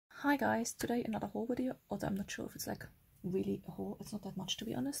Hi guys, today another haul video, although I'm not sure if it's like really a haul. It's not that much, to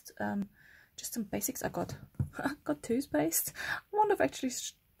be honest. Just some basics. I got toothpaste. I wonder if I actually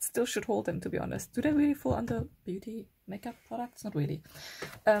still should haul them, to be honest. Do they really fall under beauty makeup products? Not really.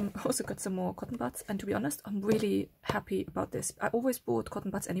 Also got some more cotton buds, and to be honest, I'm really happy about this. I always bought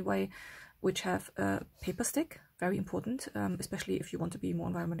cotton buds anyway, which have a paper stick, very important, especially if you want to be more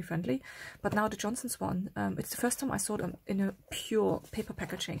environmentally friendly. But now the Johnson's one, it's the first time I saw them in a pure paper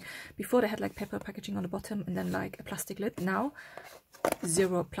packaging. Before they had like paper packaging on the bottom and then like a plastic lid. Now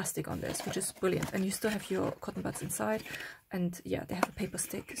zero plastic on this, which is brilliant, and you still have your cotton buds inside, and yeah, they have a paper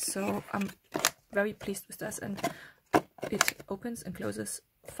stick, so I'm very pleased with this, and it opens and closes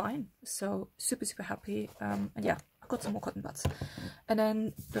fine, so super happy. And yeah, I got some more cotton buds. And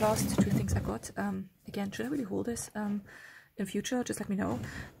then the last two things I got, again, should I really haul this in future? Just let me know.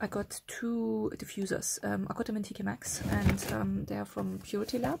 I got two diffusers. I got them in TKMaxx, and they are from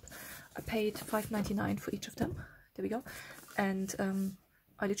Purity Lab. I paid $5.99 for each of them. There we go. And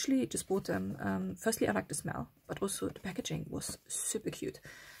I literally just bought them. Firstly, I like the smell, but also the packaging was super cute.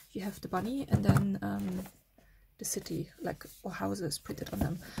 You have the bunny and then the city, like, or houses printed on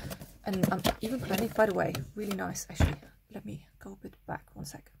them. And I'm even planning, by the way, really nice, actually. Let me go a bit back, one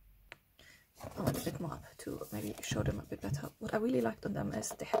sec. I went a bit more up to maybe show them a bit better. What I really liked on them is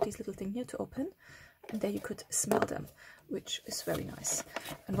they have this little thing here to open, and there you could smell them, which is very nice.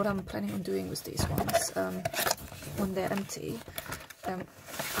 And what I'm planning on doing with these ones, when they're empty, I'm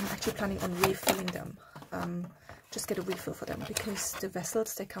actually planning on refilling them. Just get a refill for them, because the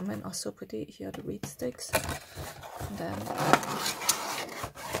vessels they come in are so pretty. Here are the reed sticks, and then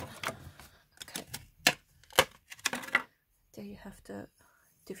okay, there you have the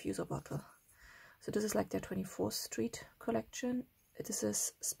diffuser bottle. So this is like their 24th Street collection. This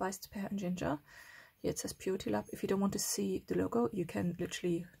is spiced pear and ginger. Here it says Purity Lab. If you don't want to see the logo, you can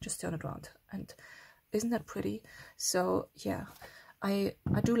literally just turn it around, and isn't that pretty? So yeah, I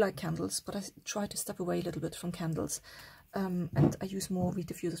do like candles, but I try to step away a little bit from candles, and I use more reed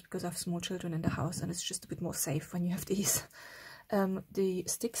diffusers because I have small children in the house, and it's just a bit more safe when you have these. The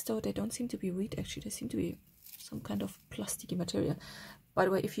sticks, though, they don't seem to be reed, actually. They seem to be some kind of plasticky material. By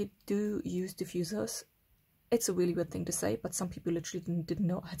the way, if you do use diffusers, it's a really weird thing to say, but some people literally didn't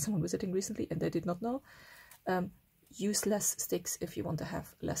know. I had someone visiting recently and they did not know. Use less sticks if you want to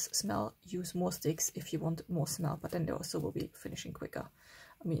have less smell. Use more sticks if you want more smell, but then they also will be finishing quicker.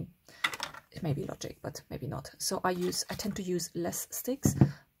 I mean, it may be logic, but maybe not. So I tend to use less sticks,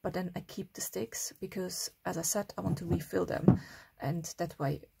 but then I keep the sticks because, as I said, I want to refill them, and that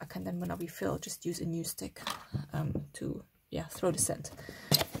way I can then, when I refill, just use a new stick to, yeah, throw the scent.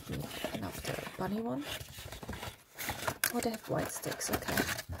 Let me open up the bunny one. Oh, they have white sticks, okay.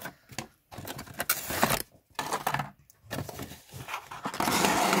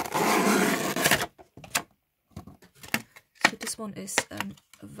 So this one is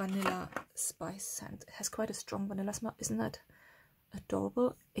vanilla spice scent. It has quite a strong vanilla smell. Isn't that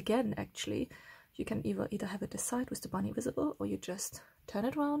adorable? Again, actually, you can either have it this side with the bunny visible, or you just turn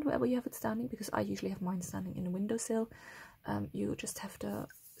it around wherever you have it standing, because I usually have mine standing in a windowsill. You just have the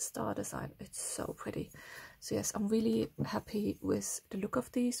star design. It's so pretty. So yes, I'm really happy with the look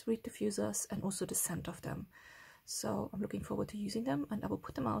of these reed diffusers and also the scent of them. So I'm looking forward to using them, and I will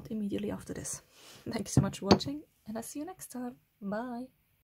put them out immediately after this. Thank you so much for watching, and I'll see you next time. Bye!